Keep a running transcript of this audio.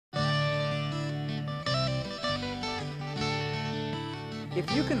If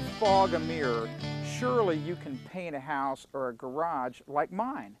you can fog a mirror, surely you can paint a house or a garage like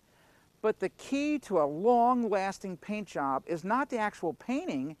mine. But the key to a long-lasting paint job is not the actual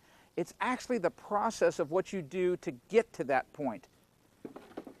painting, it's actually the process of what you do to get to that point.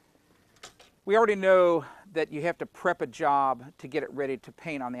 We already know that you have to prep a job to get it ready to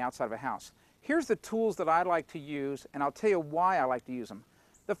paint on the outside of a house. Here's the tools that I like to use, and I'll tell you why I like to use them.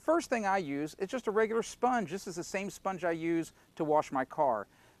 The first thing I use is just a regular sponge. This is the same sponge I use to wash my car.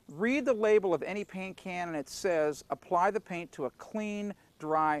 Read the label of any paint can and it says, apply the paint to a clean,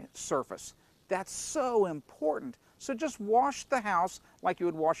 dry surface. That's so important. So just wash the house like you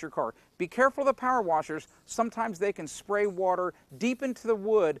would wash your car. Be careful of the power washers. Sometimes they can spray water deep into the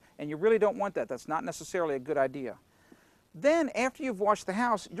wood and you really don't want that. That's not necessarily a good idea. Then after you've washed the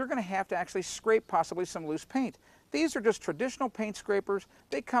house, you're going to have to actually scrape possibly some loose paint. These are just traditional paint scrapers.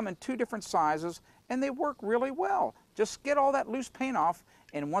 They come in 2 different sizes and they work really well. Just get all that loose paint off,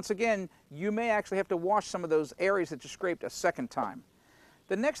 and once again, you may actually have to wash some of those areas that you scraped a second time.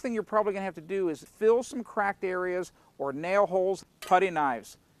 The next thing you're probably going to have to do is fill some cracked areas or nail holes. Putty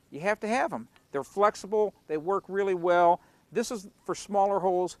knives. You have to have them. They're flexible, they work really well. This is for smaller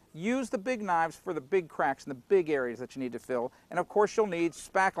holes. Use the big knives for the big cracks and the big areas that you need to fill. And of course you'll need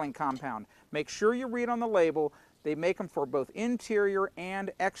spackling compound. Make sure you read on the label. They make them for both interior and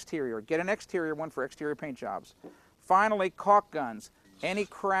exterior. Get an exterior one for exterior paint jobs. Finally, caulk guns. Any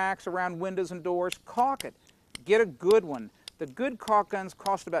cracks around windows and doors, caulk it. Get a good one. The good caulk guns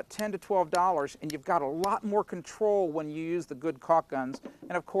cost about $10 to $12, and you've got a lot more control when you use the good caulk guns.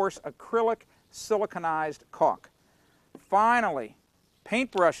 And of course, acrylic siliconized caulk. Finally, paint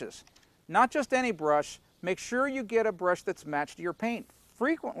brushes. Not just any brush. Make sure you get a brush that's matched to your paint.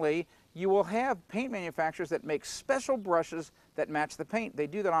 Frequently, you will have paint manufacturers that make special brushes that match the paint. They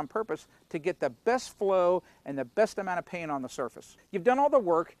do that on purpose to get the best flow and the best amount of paint on the surface. You've done all the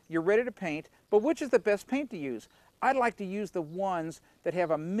work, you're ready to paint, but which is the best paint to use? I'd like to use the ones that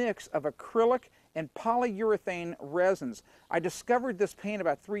have a mix of acrylic and polyurethane resins. I discovered this paint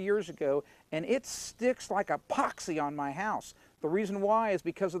about 3 years ago, and it sticks like epoxy on my house. The reason why is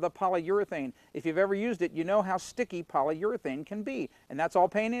because of the polyurethane. If you've ever used it, you know how sticky polyurethane can be. And that's all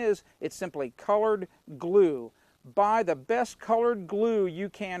paint is. It's simply colored glue. Buy the best colored glue you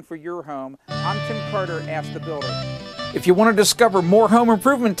can for your home. I'm Tim Carter, Ask the Builder. If you want to discover more home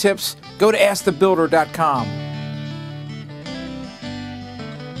improvement tips, go to AskTheBuilder.com.